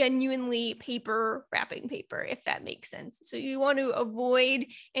genuinely paper wrapping paper, if that makes sense. So you want to avoid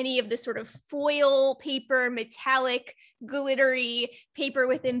any of the sort of foil paper, metallic, glittery paper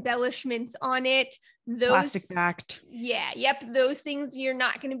with embellishments on it. Those plastic backed. Yeah. Yep. Those things you're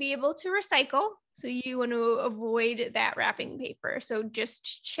not going to be able to recycle. So you want to avoid that wrapping paper. So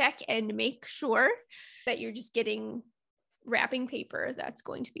just check and make sure that you're just getting wrapping paper that's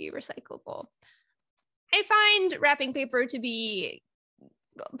going to be recyclable. I find wrapping paper to be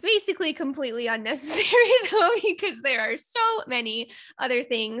basically completely unnecessary though, because there are so many other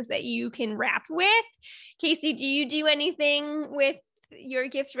things that you can wrap with. Casey, do you do anything with your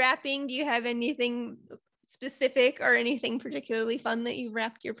gift wrapping? Do you have anything specific or anything particularly fun that you've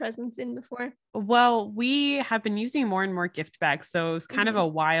wrapped your presents in before? Well, we have been using more and more gift bags. So it was kind of a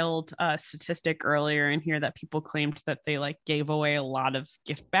wild statistic earlier in here that people claimed that they like gave away a lot of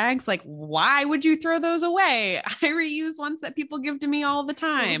gift bags. Like, why would you throw those away? I reuse ones that people give to me all the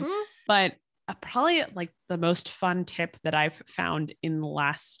time. But probably like the most fun tip that I've found in the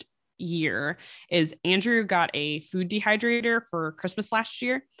last year is Andrew got a food dehydrator for Christmas last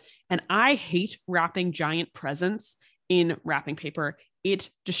year. And I hate wrapping giant presents in wrapping paper. It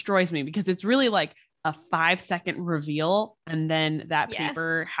destroys me because it's really like a 5-second reveal and then that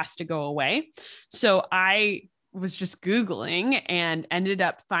paper has to go away. So I was just Googling and ended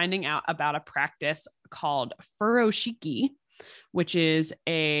up finding out about a practice called furoshiki, which is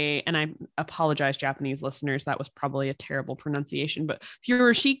and I apologize, Japanese listeners, that was probably a terrible pronunciation, but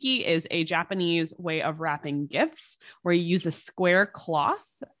furoshiki is a Japanese way of wrapping gifts where you use a square cloth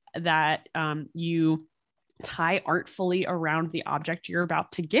that you tie artfully around the object you're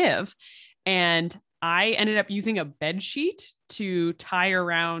about to give. And I ended up using a bed sheet to tie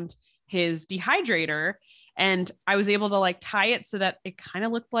around his dehydrator. And I was able to like tie it so that it kind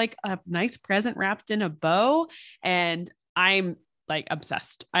of looked like a nice present wrapped in a bow. And I'm like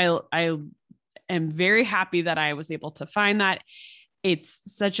obsessed. I am very happy that I was able to find that. It's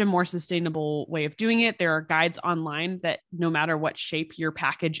such a more sustainable way of doing it. There are guides online that no matter what shape your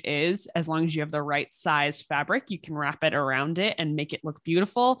package is, as long as you have the right size fabric, you can wrap it around it and make it look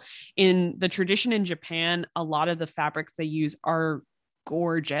beautiful. In the tradition in Japan, a lot of the fabrics they use are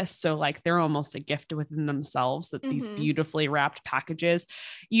gorgeous. So like they're almost a gift within themselves, that these beautifully wrapped packages.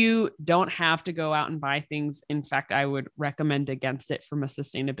 You don't have to go out and buy things. In fact, I would recommend against it from a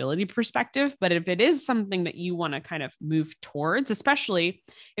sustainability perspective. But if it is something that you want to kind of move towards, especially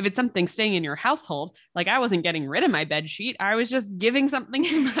if it's something staying in your household, like I wasn't getting rid of my bed sheet. I was just giving something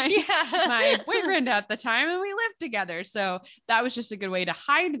to my boyfriend at the time, and we lived together. So that was just a good way to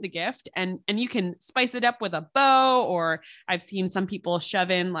hide the gift. And you can spice it up with a bow, or I've seen some people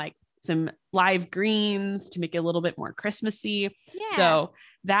shove in like some live greens to make it a little bit more Christmassy. Yeah. So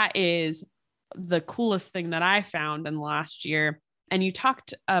that is the coolest thing that I found in the last year. And you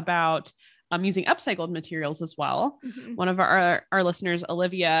talked about using upcycled materials as well. One of our listeners,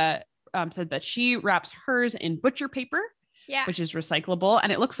 Olivia, said that she wraps hers in butcher paper, which is recyclable.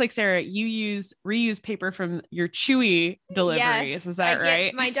 And it looks like, Sarah, you reuse paper from your Chewy deliveries. Yes, Is that right?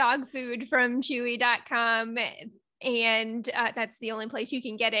 Get my dog food from chewy.com. And that's the only place you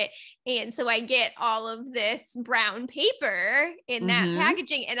can get it. And so I get all of this brown paper in that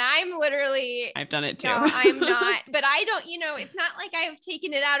packaging, and I've done it too. No, I'm not, but I don't, it's not like I've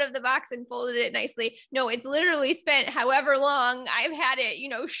taken it out of the box and folded it nicely. No, it's literally spent however long I've had it,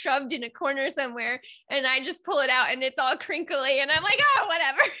 shoved in a corner somewhere, and I just pull it out and it's all crinkly, and I'm like, oh,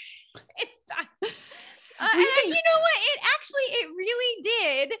 whatever. It's fine. And you know what? It really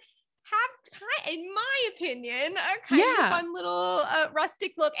did have, in my opinion, a kind of fun little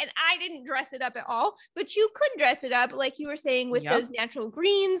rustic look. And I didn't dress it up at all, but you could dress it up like you were saying with those natural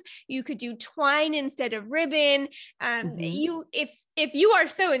greens. You could do twine instead of ribbon. If you are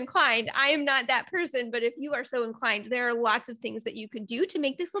so inclined, I am not that person, but if you are so inclined, there are lots of things that you could do to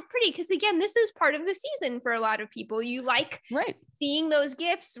make this look pretty. Because again, this is part of the season for a lot of people. You like seeing those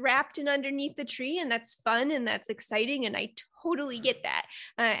gifts wrapped and underneath the tree, and that's fun and that's exciting. And I totally get that.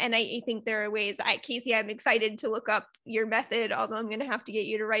 And I think there are ways. Casey, I'm excited to look up your method, although I'm going to have to get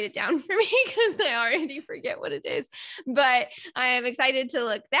you to write it down for me because I already forget what it is. But I am excited to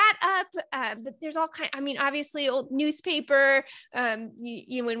look that up. But there's all obviously old newspaper. When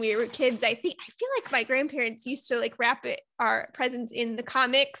we were kids, I feel like my grandparents used to like wrap our presents in the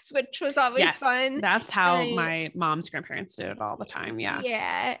comics, which was always fun. That's how my mom's grandparents did it all the time.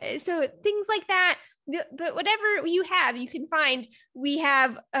 Yeah. So things like that. But whatever you have, you can find. We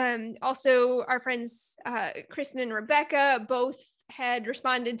have also our friends Kristen and Rebecca both had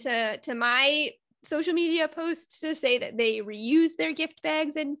responded to my social media posts to say that they reuse their gift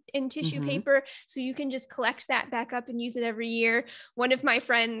bags in tissue paper. So you can just collect that back up and use it every year. One of my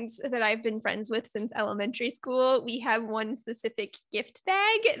friends that I've been friends with since elementary school, we have one specific gift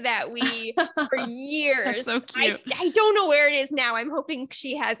bag that we, for years, so cute. I don't know where it is now. I'm hoping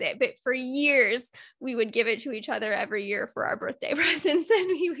she has it, but for years we would give it to each other every year for our birthday presents, and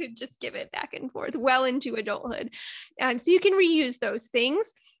we would just give it back and forth well into adulthood. So you can reuse those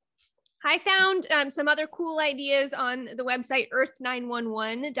things. I found some other cool ideas on the website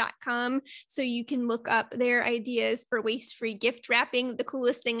earth911.com. So you can look up their ideas for waste-free gift wrapping. The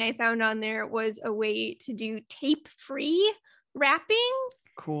coolest thing I found on there was a way to do tape-free wrapping.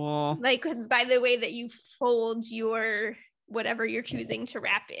 Cool. Like by the way that you fold your whatever you're choosing to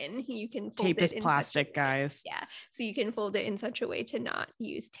wrap in, you can fold tape it is in plastic, guys. Yeah. So you can fold it in such a way to not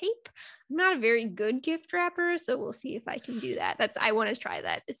use tape. I'm not a very good gift wrapper, so we'll see if I can do that. I want to try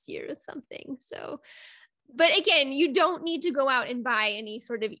that this year with something. So, but again, you don't need to go out and buy any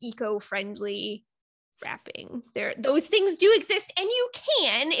sort of eco-friendly wrapping. Those things do exist, and you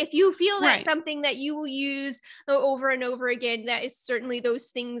can, if you feel that's something that you will use over and over again. That is certainly,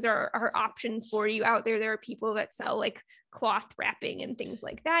 those things are options for you out there. There are people that sell like cloth wrapping and things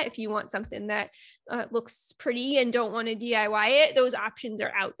like that. If you want something that looks pretty and don't want to DIY it, those options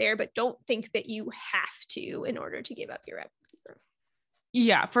are out there, but don't think that you have to in order to give up your wrapping paper.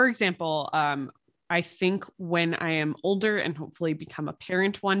 Yeah. For example, I think when I am older and hopefully become a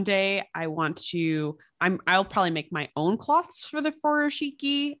parent one day, I'll probably make my own cloths for the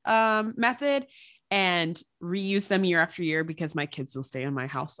furoshiki method and reuse them year after year, because my kids will stay in my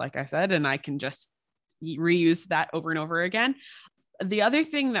house, like I said, and I can just reuse that over and over again. The other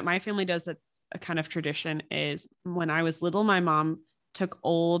thing that my family does that's a kind of tradition is, when I was little, my mom took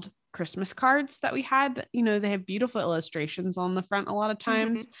old Christmas cards that we had. You know, they have beautiful illustrations on the front a lot of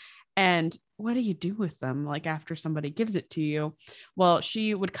times. And what do you do with them? Like after somebody gives it to you? Well,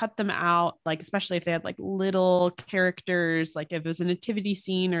 she would cut them out, like, especially if they had like little characters, like if it was a nativity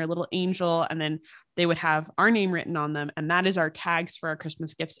scene or a little angel, and then they would have our name written on them. And that is our tags for our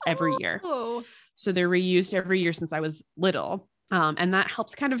Christmas gifts every year. So they're reused every year since I was little. And that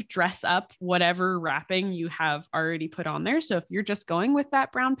helps kind of dress up whatever wrapping you have already put on there. So if you're just going with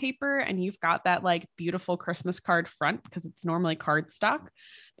that brown paper and you've got that like beautiful Christmas card front, because it's normally cardstock,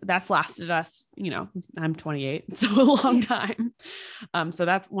 that's lasted us, you know, I'm 28, so a long time. So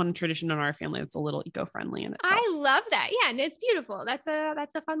that's one tradition in our family that's a little eco-friendly in itself. I love that. Yeah, and it's beautiful. That's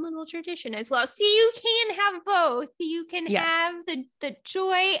a fun little tradition as well. See, you can have both. You can have the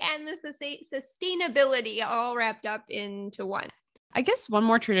joy and the sustainability all wrapped up into one. I guess one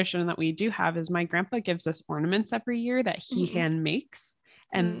more tradition that we do have is my grandpa gives us ornaments every year that he hand makes.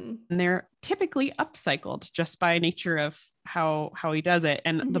 And they're typically upcycled just by nature of how he does it.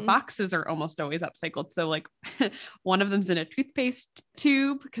 And the boxes are almost always upcycled. So like one of them's in a toothpaste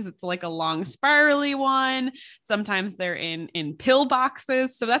tube because it's like a long spirally one. Sometimes they're in pill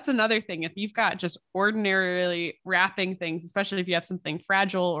boxes. So that's another thing. If you've got just ordinarily wrapping things, especially if you have something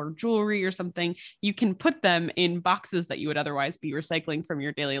fragile or jewelry or something, you can put them in boxes that you would otherwise be recycling from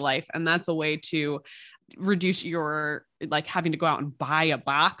your daily life. And that's a way to reduce your like having to go out and buy a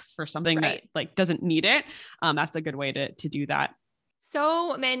box for something that like doesn't need it. That's a good way to do that.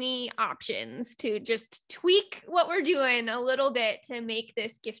 So many options to just tweak what we're doing a little bit to make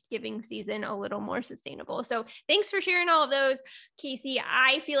this gift giving season a little more sustainable. So thanks for sharing all of those, Casey.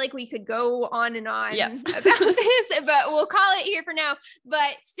 I feel like we could go on and on about this, but we'll call it here for now.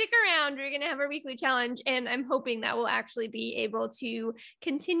 But stick around. We're going to have our weekly challenge, and I'm hoping that we'll actually be able to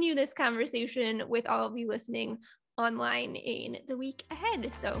continue this conversation with all of you listening online in the week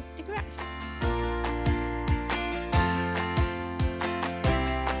ahead. So stick around.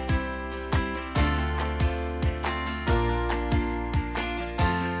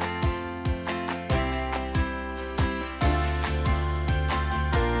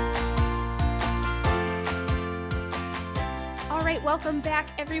 Welcome back,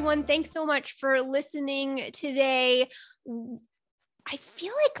 everyone. Thanks so much for listening today. I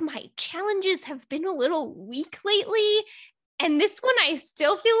feel like my challenges have been a little weak lately. And this one I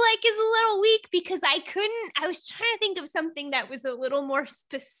still feel like is a little weak because I was trying to think of something that was a little more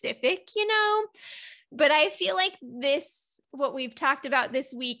specific, you know, but I feel like what we've talked about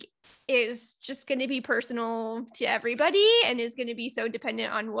this week is just going to be personal to everybody and is going to be so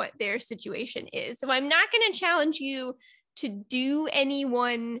dependent on what their situation is. So I'm not going to challenge you to do any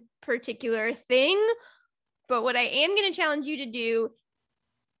one particular thing, but what I am going to challenge you to do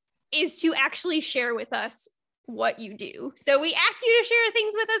is to actually share with us what you do. So we ask you to share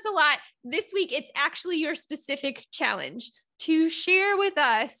things with us a lot. This week, it's actually your specific challenge to share with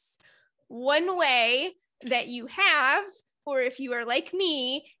us one way that you have, or if you are like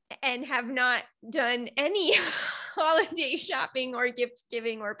me and have not done any holiday shopping or gift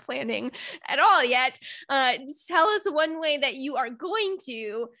giving or planning at all yet, tell us one way that you are going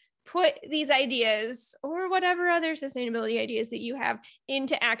to put these ideas or whatever other sustainability ideas that you have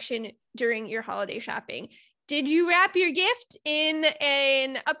into action during your holiday shopping. Did you wrap your gift in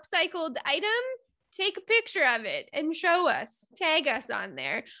an upcycled item? Take a picture of it and show us, tag us on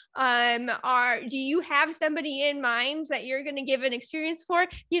there. Do you have somebody in mind that you're going to give an experience for?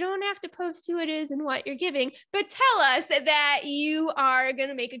 You don't have to post who it is and what you're giving, but tell us that you are going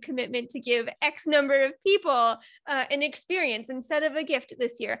to make a commitment to give X number of people an experience instead of a gift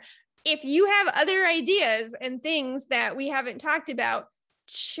this year. If you have other ideas and things that we haven't talked about,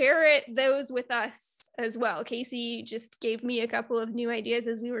 share those with us as well. Casey just gave me a couple of new ideas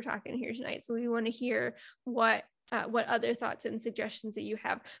as we were talking here tonight. So we want to hear what other thoughts and suggestions that you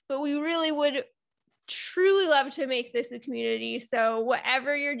have, but we really would truly love to make this a community. So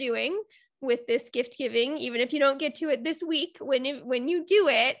whatever you're doing with this gift giving, even if you don't get to it this week, when you do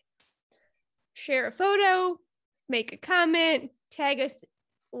it, share a photo, make a comment, tag us,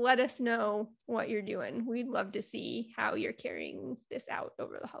 let us know what you're doing. We'd love to see how you're carrying this out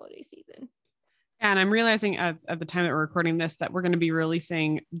over the holiday season. And I'm realizing at the time that we're recording this that we're going to be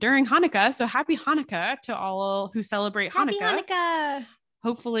releasing during Hanukkah. So happy Hanukkah to all who celebrate Hanukkah. Happy Hanukkah.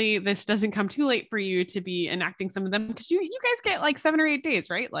 Hopefully this doesn't come too late for you to be enacting some of them, because you guys get like 7 or 8 days,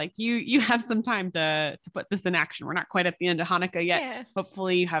 right? Like you have some time to put this in action. We're not quite at the end of Hanukkah yet. Yeah.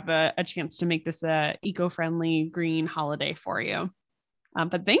 Hopefully you have a chance to make this a eco-friendly green holiday for you.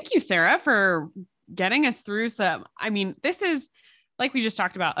 But thank you, Sarah, for getting us through some. I mean, this is, like we just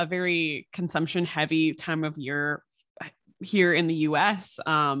talked about, a very consumption heavy time of year. here in the US.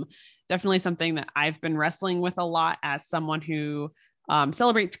 Definitely something that I've been wrestling with a lot as someone who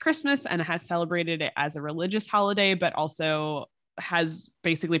celebrates Christmas and has celebrated it as a religious holiday, but also has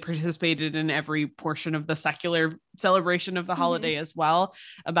basically participated in every portion of the secular celebration of the holiday as well,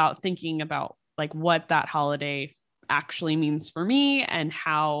 about thinking about like what that holiday actually means for me and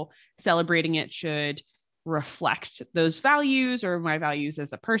how celebrating it should reflect those values or my values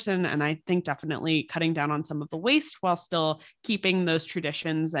as a person. And I think definitely cutting down on some of the waste while still keeping those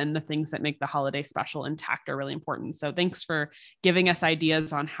traditions and the things that make the holiday special intact are really important. So thanks for giving us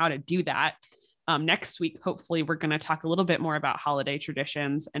ideas on how to do that. Next week, hopefully, we're going to talk a little bit more about holiday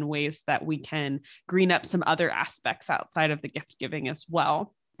traditions and ways that we can green up some other aspects outside of the gift giving as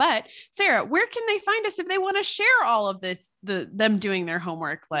well. But Sarah, where can they find us if they want to share all of this, them doing their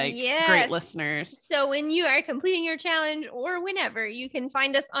homework like great listeners? So when you are completing your challenge or whenever, you can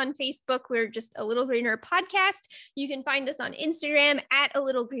find us on Facebook. We're just A Little Greener Podcast. You can find us on Instagram at A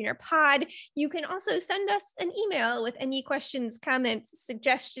Little Greener Pod. You can also send us an email with any questions, comments,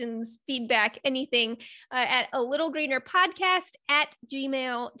 suggestions, feedback, anything at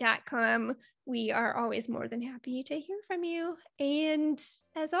alittlegreenerpodcast@gmail.com. We are always more than happy to hear from you. And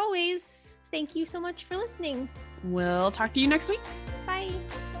as always, thank you so much for listening. We'll talk to you next week. Bye.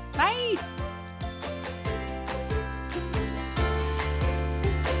 Bye.